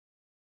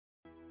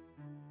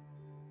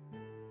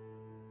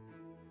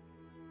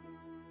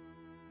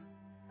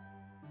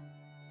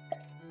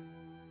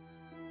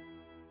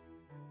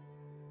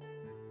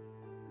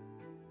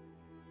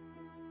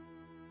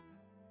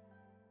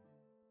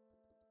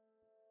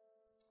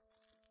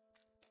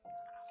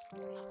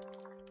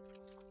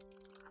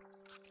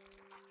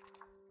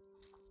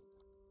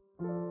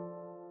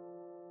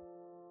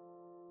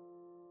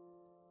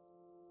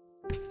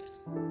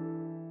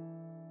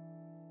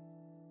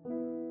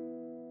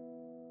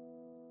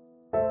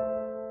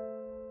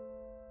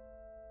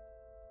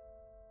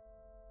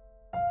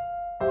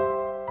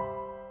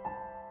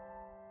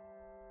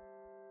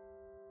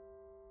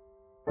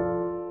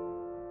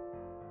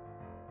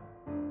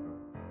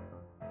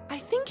I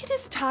think it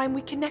is time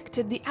we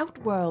connected the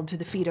outworld to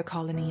the feeder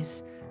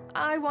colonies.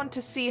 I want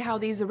to see how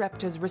these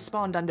Ereptors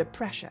respond under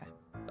pressure.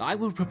 I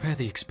will prepare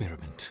the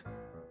experiment.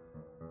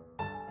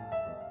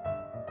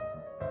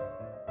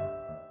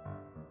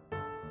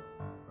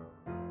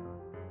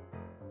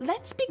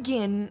 Let's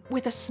begin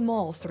with a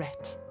small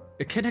threat.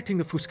 Connecting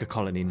the Fusca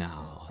colony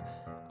now.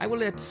 I will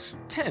let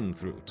 10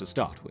 through to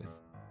start with.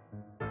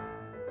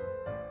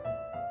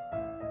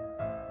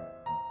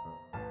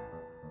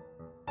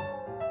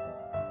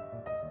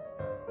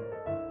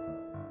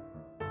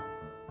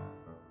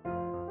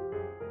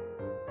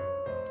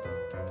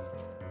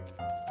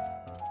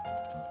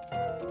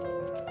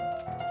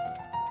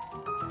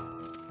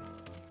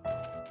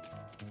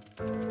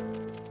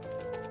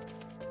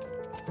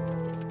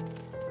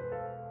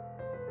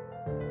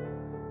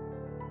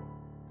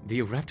 The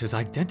Ereptors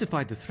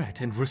identified the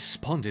threat and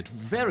responded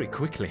very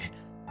quickly.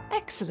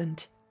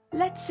 Excellent.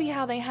 Let's see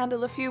how they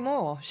handle a few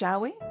more,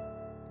 shall we?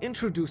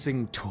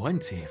 Introducing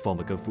 20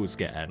 Formica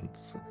Fusca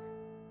ants.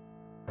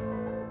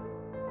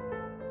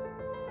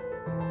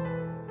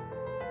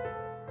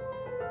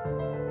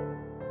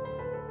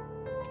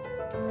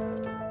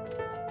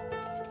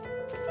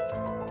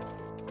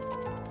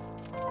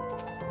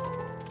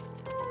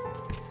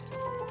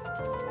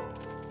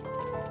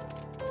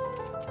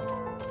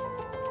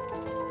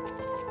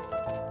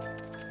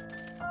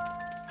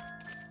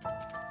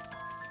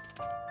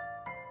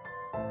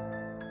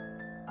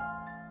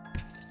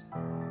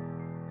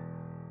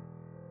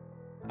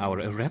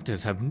 Our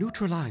Ereptors have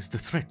neutralized the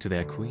threat to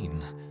their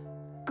queen.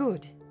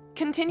 Good.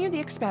 Continue the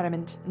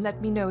experiment and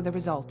let me know the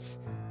results.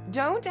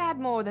 Don't add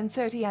more than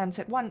 30 ants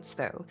at once,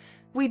 though.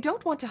 We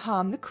don't want to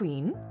harm the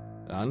queen.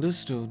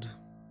 Understood.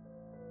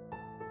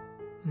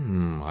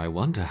 I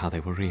wonder how they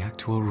will react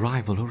to a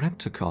rival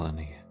Ereptor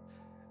colony.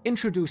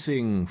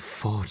 Introducing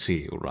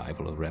 40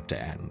 rival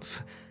Ereptor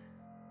ants.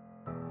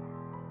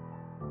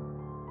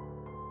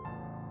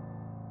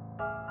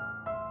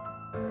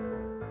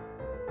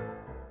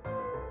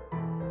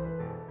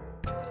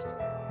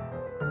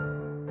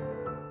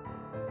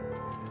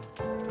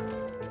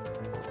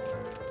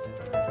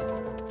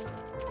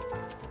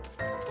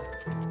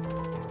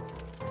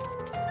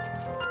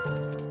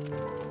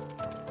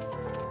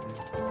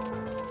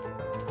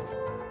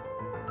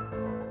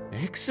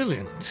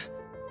 Excellent!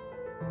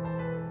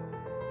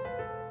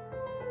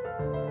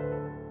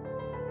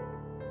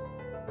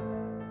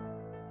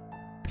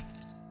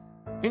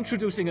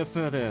 Introducing a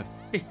further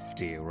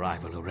 50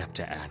 rival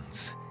Ereptor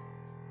ants.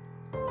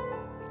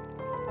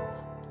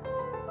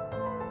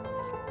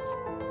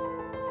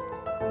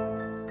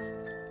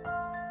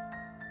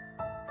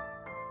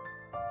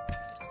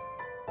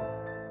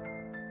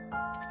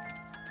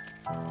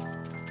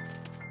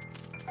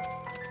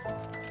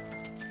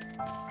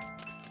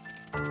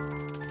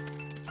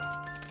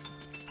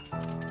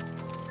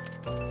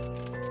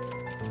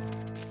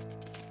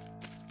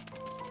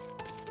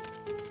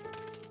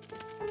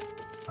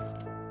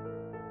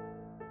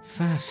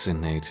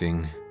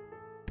 Fascinating.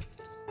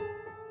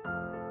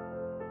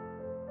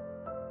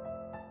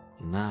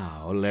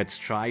 Now let's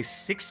try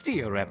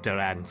 60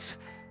 Ereptor ants.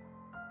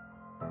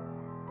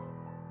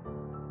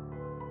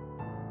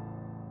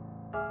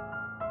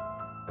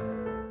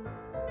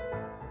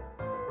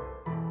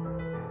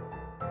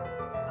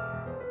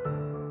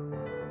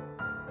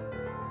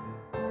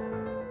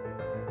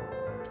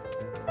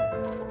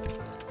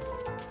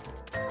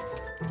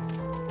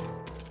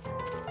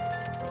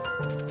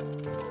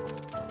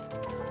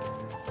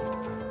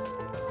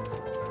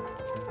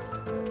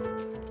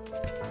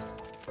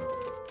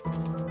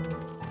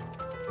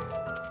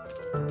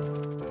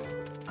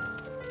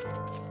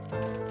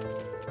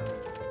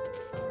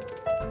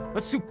 A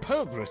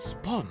superb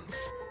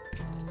response!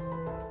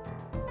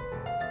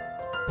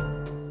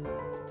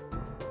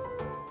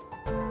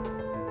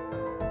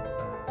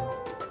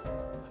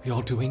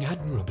 You're doing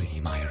admirably,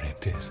 my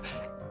Ereptors.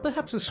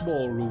 Perhaps a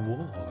small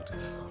reward.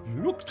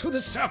 Look to the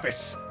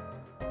surface!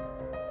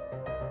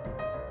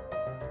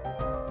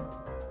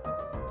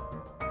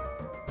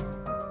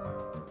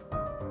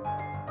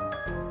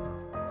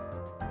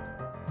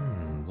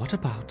 What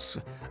about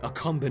a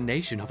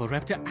combination of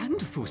Ereptor and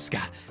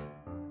Fusca?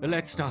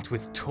 Let's start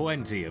with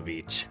 20 of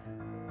each.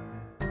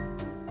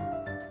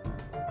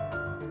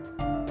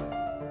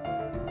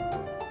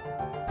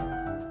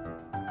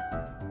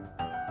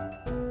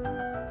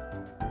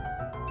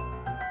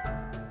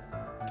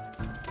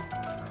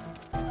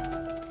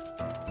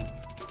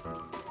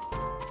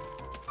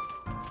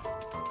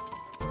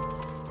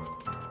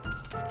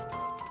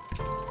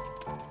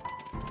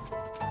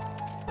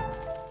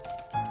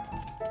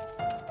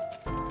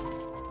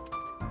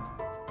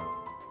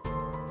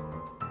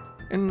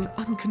 An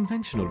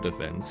unconventional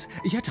defense,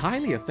 yet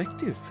highly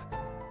effective.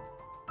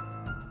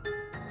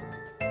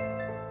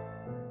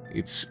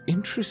 It's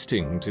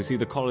interesting to see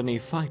the colony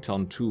fight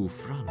on two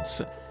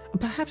fronts.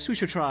 Perhaps we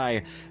should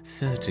try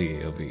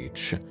 30 of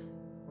each.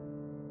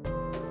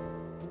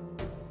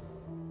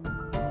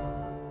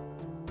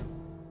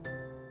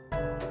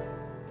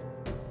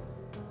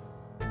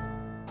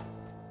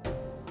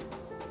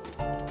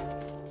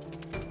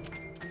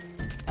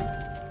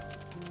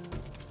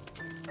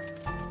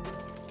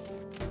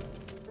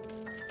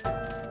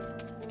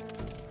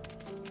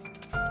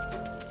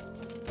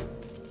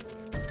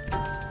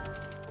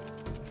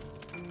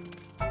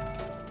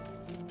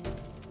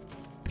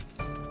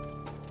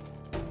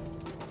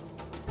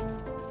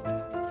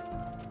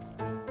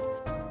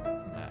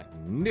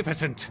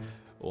 Magnificent!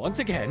 Once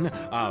again,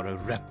 our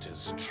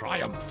Ereptors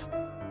triumph.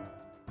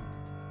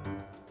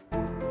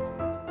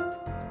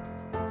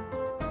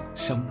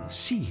 Some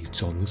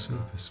seeds on the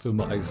surface for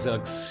my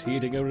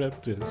succeeding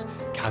Ereptors.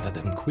 Gather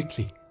them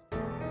quickly.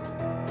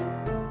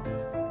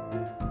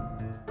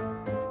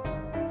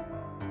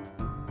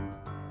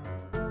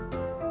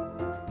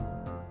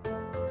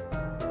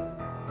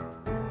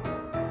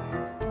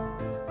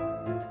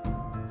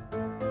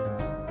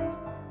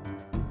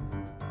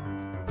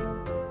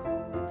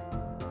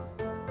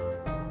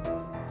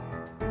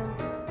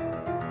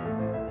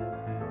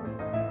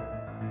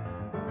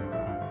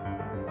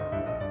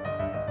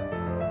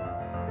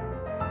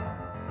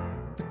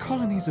 The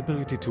colony's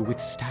ability to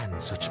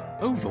withstand such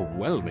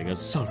overwhelming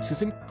assaults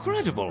is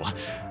incredible.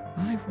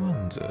 I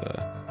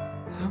wonder,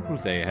 how will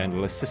they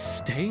handle a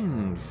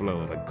sustained flow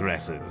of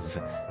aggressors?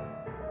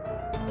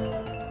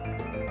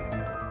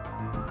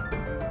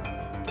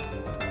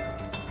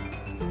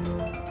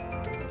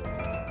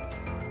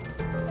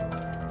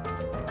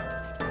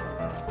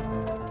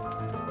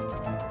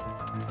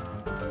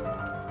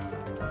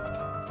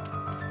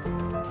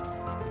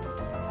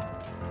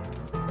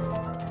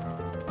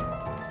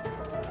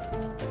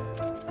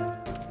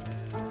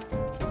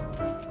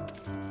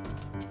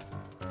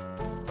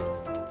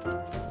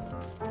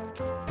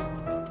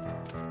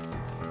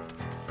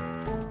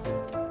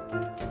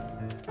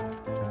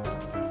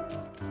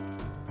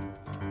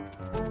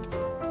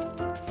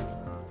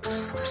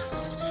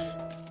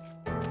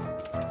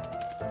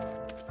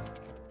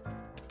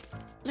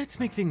 Let's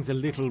make things a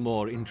little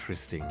more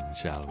interesting,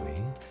 shall we?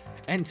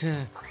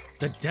 Enter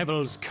the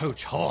Devil's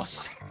Coach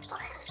Horse.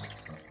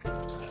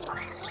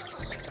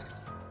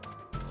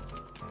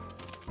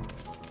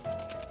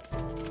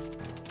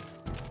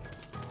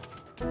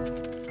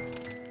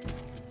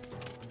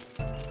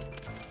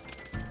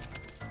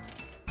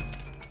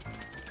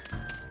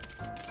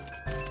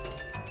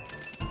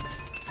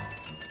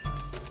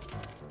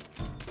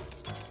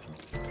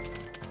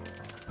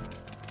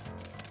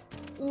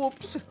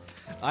 Whoops!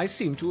 I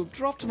seem to have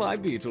dropped my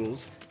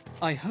beetles.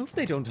 I hope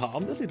they don't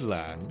harm the little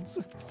ants.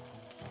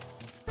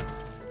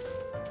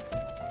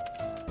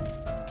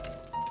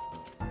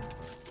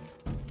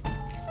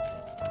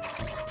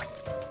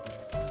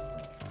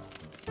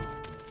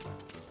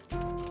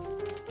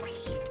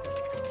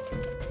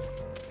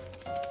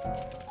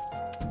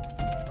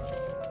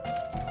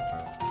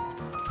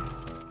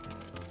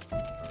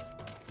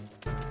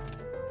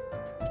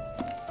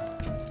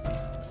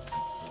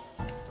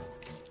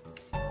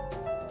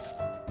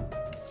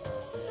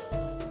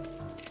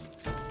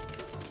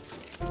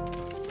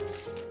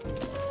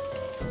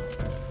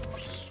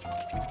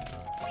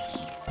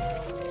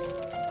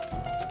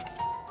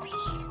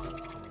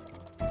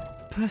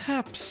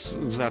 Perhaps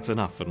that's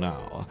enough for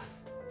now.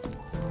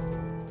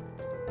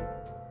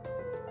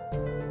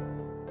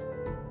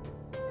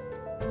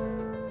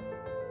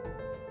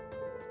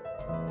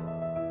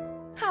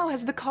 How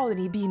has the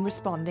colony been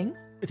responding?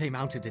 They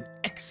mounted an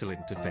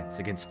excellent defense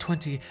against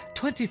 20,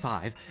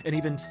 25, and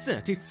even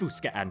 30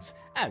 Fusca ants,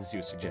 as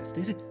you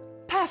suggested.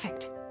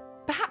 Perfect.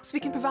 Perhaps we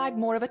can provide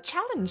more of a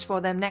challenge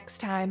for them next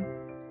time.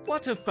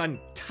 What a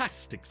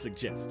fantastic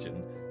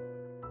suggestion.